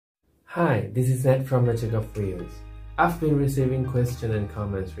Hi, this is Ned from Magic of Wheels. I've been receiving questions and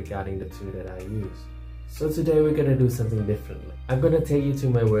comments regarding the tool that I use. So today we're gonna do something differently. I'm gonna take you to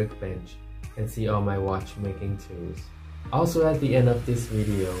my workbench and see all my watchmaking tools. Also at the end of this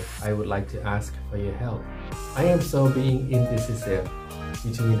video, I would like to ask for your help. I am so being indecisive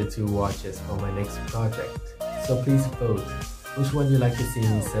between the two watches for my next project. So please vote which one you like to see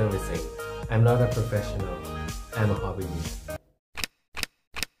me servicing. I'm not a professional, I'm a hobbyist.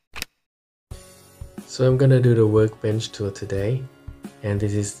 So I'm gonna do the workbench tour today, and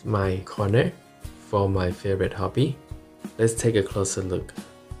this is my corner for my favorite hobby. Let's take a closer look.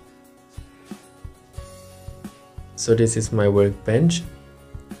 So this is my workbench.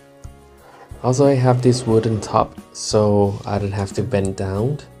 Also I have this wooden top so I don't have to bend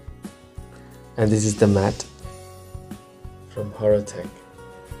down. And this is the mat from Horotech.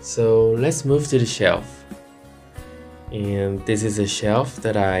 So let's move to the shelf. And this is a shelf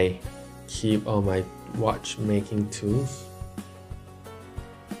that I keep all my watchmaking tools.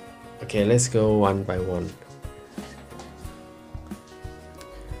 Okay, let's go one by one.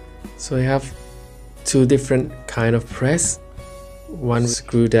 So I have two different kind of press. One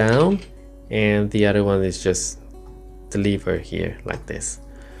screw down and the other one is just the lever here like this.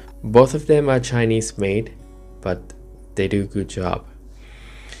 Both of them are Chinese made, but they do a good job.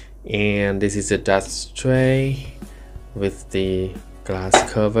 And this is a dust tray with the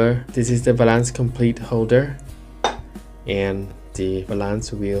glass cover. This is the balance complete holder and the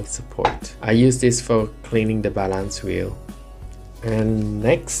balance wheel support. I use this for cleaning the balance wheel. And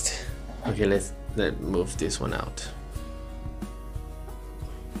next, okay, let's move this one out.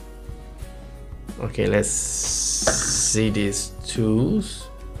 Okay, let's see these tools.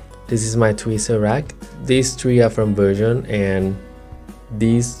 This is my tweezer rack. These three are from Virgin and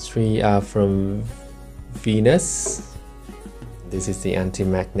these three are from Venus. This is the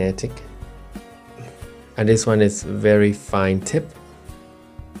anti-magnetic. And this one is very fine tip.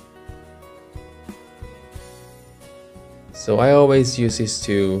 So I always use this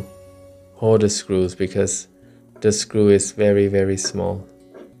to hold the screws because the screw is very small,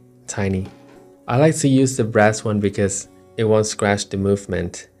 tiny. I like to use the brass one because it won't scratch the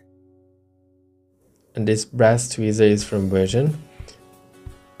movement. And this brass tweezer is from Virgin.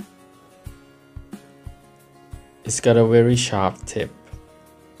 It's got a very sharp tip.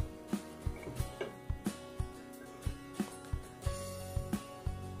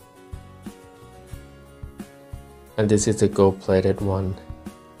 And this is the gold-plated one.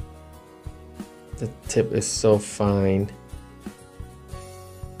 The tip is so fine.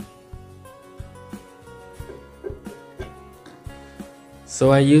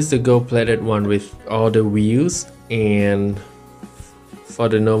 So I use the gold-plated one with all the wheels, and for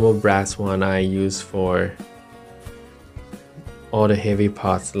the normal brass one I use for all the heavy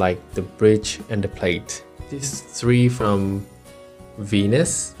parts like the bridge and the plate. These three from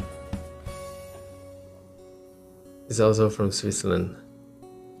Venus is also from Switzerland.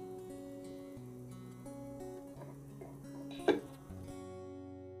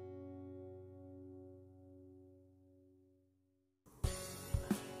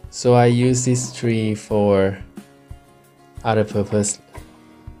 So I use these three for other purpose.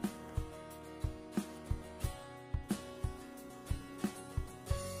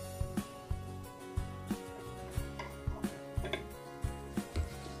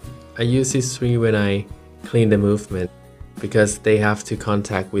 I use these three when I clean the movement because they have to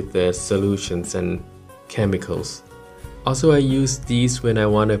contact with the solutions and chemicals. Also I use these when I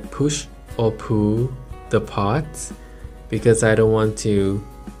want to push or pull the parts because I don't want to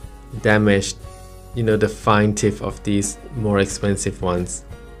damage, the fine tip of these more expensive ones.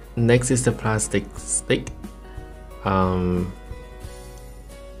 Next is the plastic stick.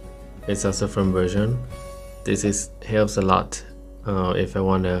 It's also from Virgin. This helps a lot if I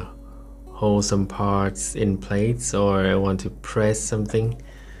want to hold some parts in plates or I want to press something.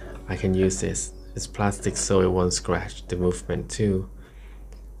 I can use this. It's plastic so it won't scratch the movement too.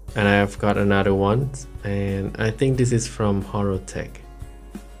 And I've got another one, and I think this is from Horotech.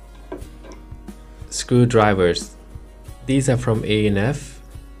 Screwdrivers. These are from A&F,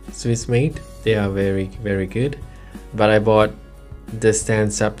 Swiss made. They are very good. But I bought the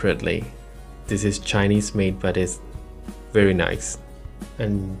stand separately. This is Chinese made, but it's very nice.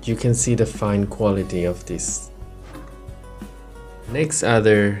 And you can see the fine quality of this. Next are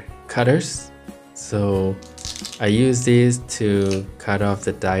the cutters. So I use this to cut off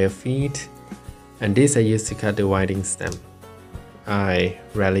the dial feet, and this I use to cut the winding stem. I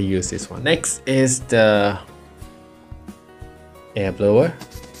rarely use this one. Next is the air blower.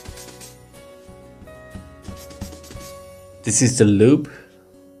 This is the loop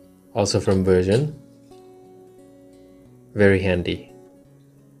also from Version. Very handy.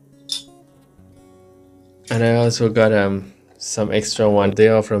 And I also got some extra one. They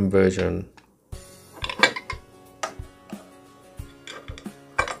are from Version.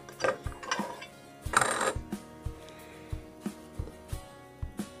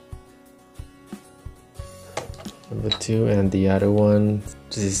 Number 2, and the other one,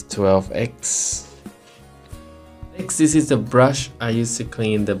 this is 12x. Next, this is the brush I use to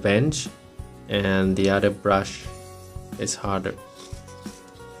clean the bench, and the other brush is harder.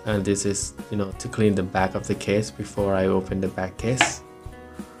 And this is, to clean the back of the case before I open the back case.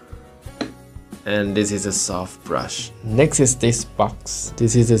 And this is a soft brush. Next is this box.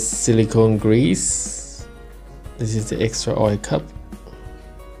 This is a silicone grease. This is the extra oil cup.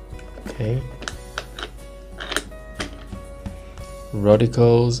 Okay.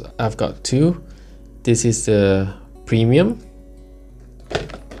 Roticals, I've got 2. This is the premium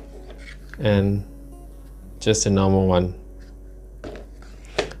and just a normal one.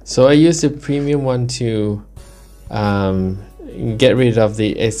 So I use the premium one to get rid of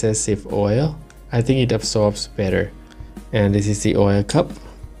the excessive oil. I think it absorbs better. And this is the oil cup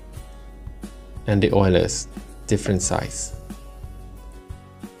and the oilers, different size.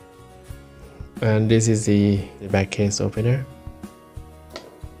 And this is the back case opener.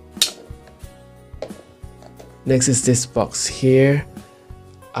 Next is this box here.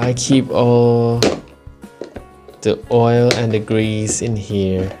 I keep all the oil and the grease in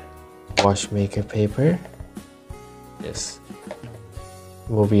here. Watchmaker paper. Yes.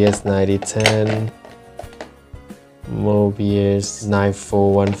 Mobius 9010. Mobius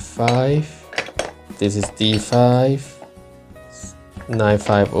 9415. This is D5.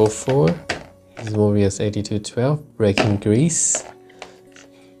 9504. This is Mobius 8212. Breaking grease.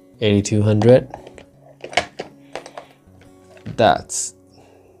 8200.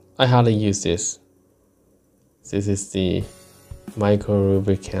 I hardly use this. This is the micro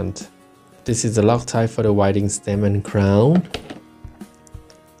lubricant. This is the Loctite for the whiting stem and crown.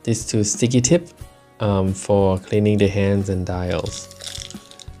 These 2 sticky tip for cleaning the hands and dials.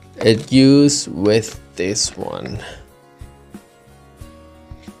 It used with this one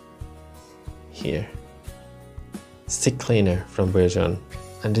here, stick cleaner from Version.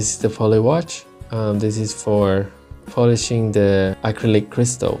 And this is the poly watch. This is for polishing the acrylic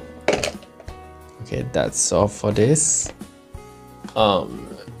crystal. Okay, that's all for this.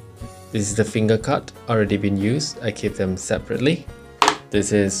 This is the finger cut, already been used. I keep them separately.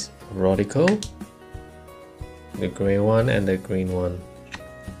 This is Rodical, the gray one and the green one.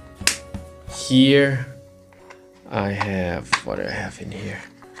 Here I have, what do I have in here?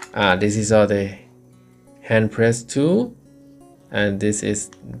 This is all the hand press tool, and this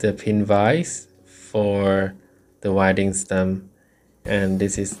is the pin vise for the whiting stem, and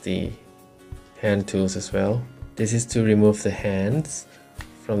this is the hand tools as well. This is to remove the hands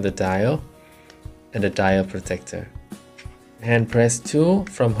from the dial and the dial protector. Hand press tool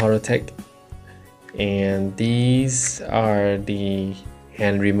from Horotech, and these are the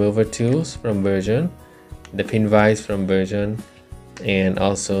hand remover tools from Version, the pin vise from Version, and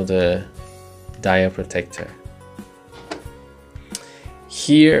also the dial protector.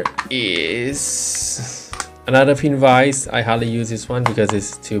 Here is another pin vise. I hardly use this one because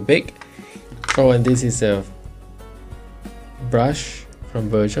it's too big. Oh, and this is a brush from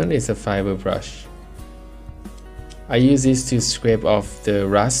Version. It's a fiber brush. I use this to scrape off the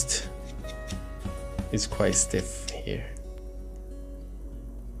rust. It's quite stiff here.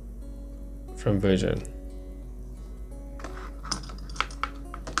 From Version.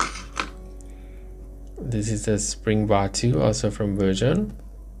 This is the spring bar too, also from Version.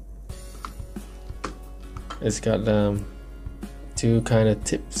 It's got 2 kind of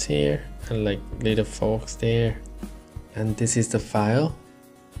tips here and like little forks there. And this is the file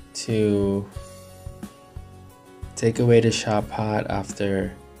to take away the sharp part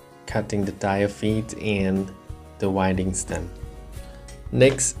after cutting the dial feet and the winding stem.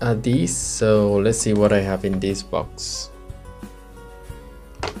 Next are these, so let's see what I have in this box.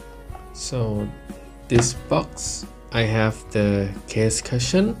 So this box, I have the case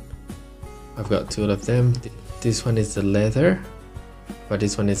cushion. I've got 2 of them. This one is the leather, but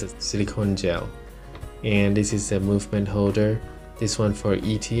this one is a silicone gel. And this is a movement holder. This one for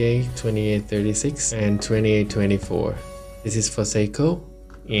ETA 2836 and 2824. This is for Seiko,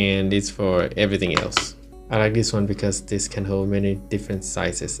 and it's for everything else. I like this one because this can hold many different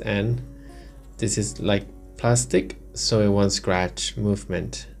sizes, and this is like plastic, so it won't scratch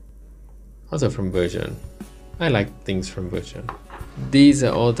movement. Also from Version. I like things from Version. These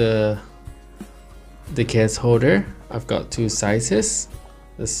are all the case holder. I've got 2 sizes.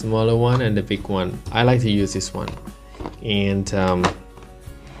 the smaller one and the big one. I like to use this one, and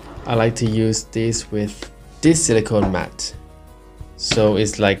I like to use this with this silicone mat. So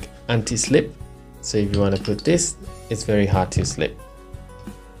it's like anti-slip. So if you want to put this, it's very hard to slip.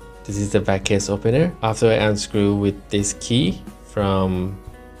 This is the back case opener. After I unscrew with this key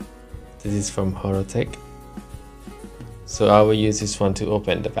this is from Horotech. So I will use this one to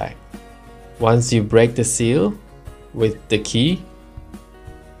open the back. Once you break the seal with the key,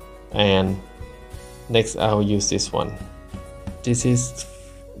 and next I will use this one. This is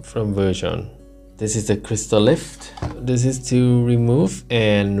from Version. This is the crystal lift. This is to remove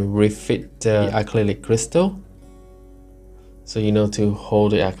and refit the acrylic crystal. So to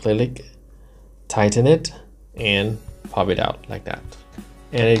hold the acrylic, tighten it, and pop it out like that.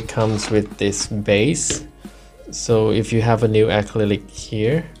 And it comes with this base. So if you have a new acrylic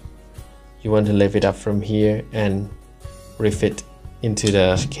here, you want to lift it up from here and refit into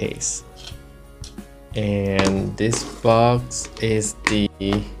the case. And this box is the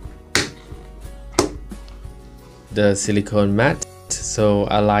silicone mat. So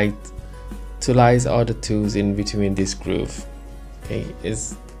I like to light all the tools in between this groove. Okay,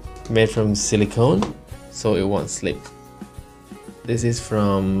 it's made from silicone, so it won't slip. This is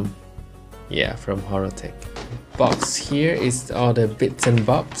from Horotech. Box here is all the bits and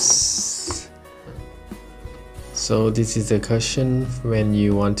bobs. So this is the cushion when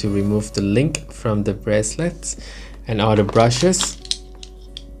you want to remove the link from the bracelets, and all the brushes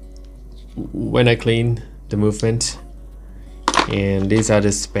when I clean the movement. And these are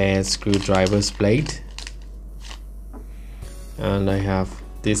the spare screwdrivers blade. And I have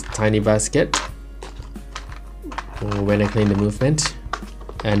this tiny basket when I clean the movement,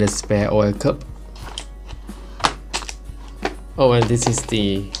 and a spare oil cup. Oh, and this is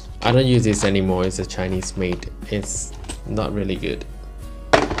I don't use this anymore. It's a Chinese made. It's not really good.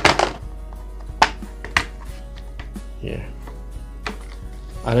 Here,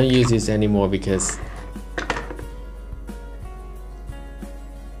 I don't use this anymore because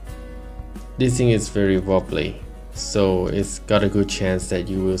this thing is very wobbly, so it's got a good chance that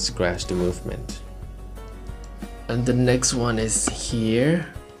you will scratch the movement. And the next one is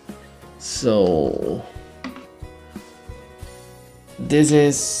here. So this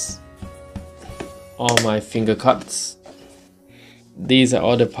is all my finger cuts. These are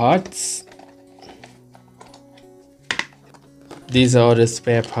all the parts. These are all the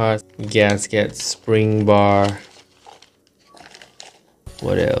spare parts: gasket, spring bar,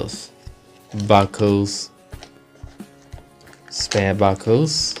 what else? Buckles, spare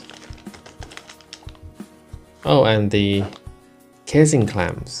buckles. Oh, and the casing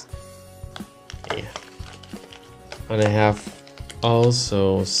clamps. Yeah. And I have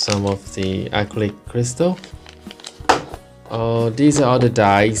also some of the acrylic crystal. Oh, these are all the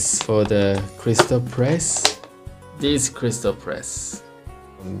dies for the crystal press. This crystal press.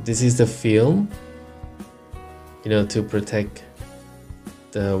 This is the film, to protect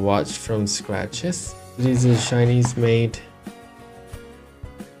the watch from scratches. This is a Chinese made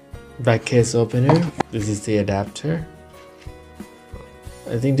back case opener. This is the adapter.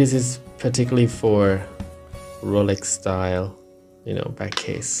 I think this is particularly for Rolex style, back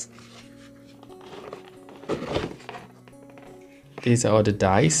case. These are all the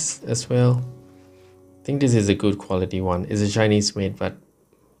dies as well. I think this is a good quality one. It's a Chinese made, but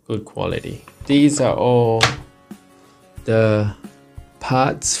good quality. These are all the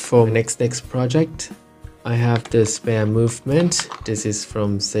parts for next project. I have the spare movement. This is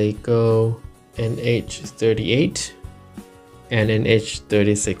from Seiko NH38 and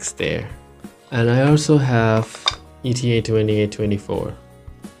NH36 there. And I also have ETA 2824.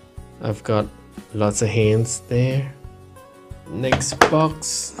 I've got lots of hands there. Next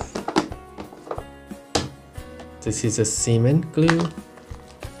box. This is a cement glue.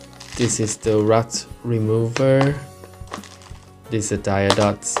 This is the rut remover. This is the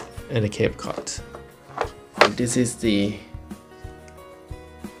diodots and a Cape Cod. And this is the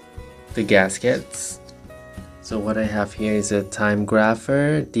gaskets. So what I have here is a time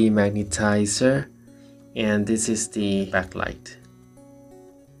grapher, demagnetizer, and this is the backlight.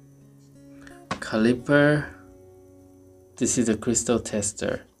 Caliper. This is a crystal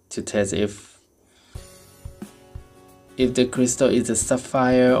tester to test if the crystal is a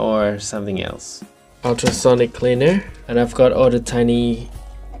sapphire or something else. Ultrasonic cleaner, and I've got all the tiny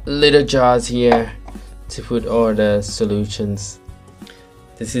little jars here to put all the solutions.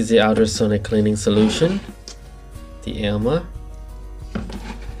 This is the ultrasonic cleaning solution, the Elma.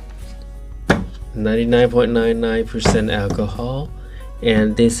 99.99% alcohol,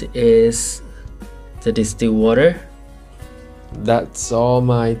 and this is the distilled water. That's all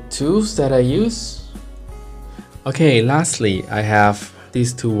my tools that I use. Okay, lastly, I have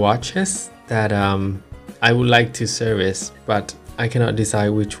these two watches that I would like to service, but I cannot decide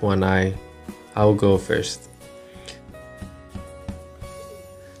which one I'll go first.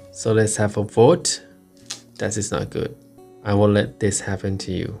 So let's have a vote. That is not good. I won't let this happen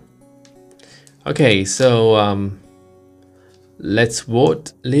to you. Okay, so let's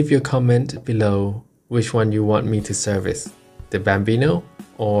vote. Leave your comment below which one you want me to service, the Bambino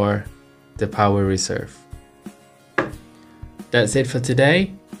or the Power Reserve. That's it for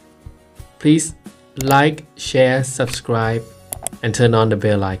today. Please like, share, subscribe, and turn on the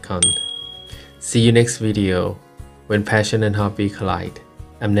bell icon. See you next video when passion and hobby collide.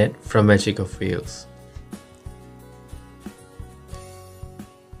 I'm Ned from Magic of Wheels.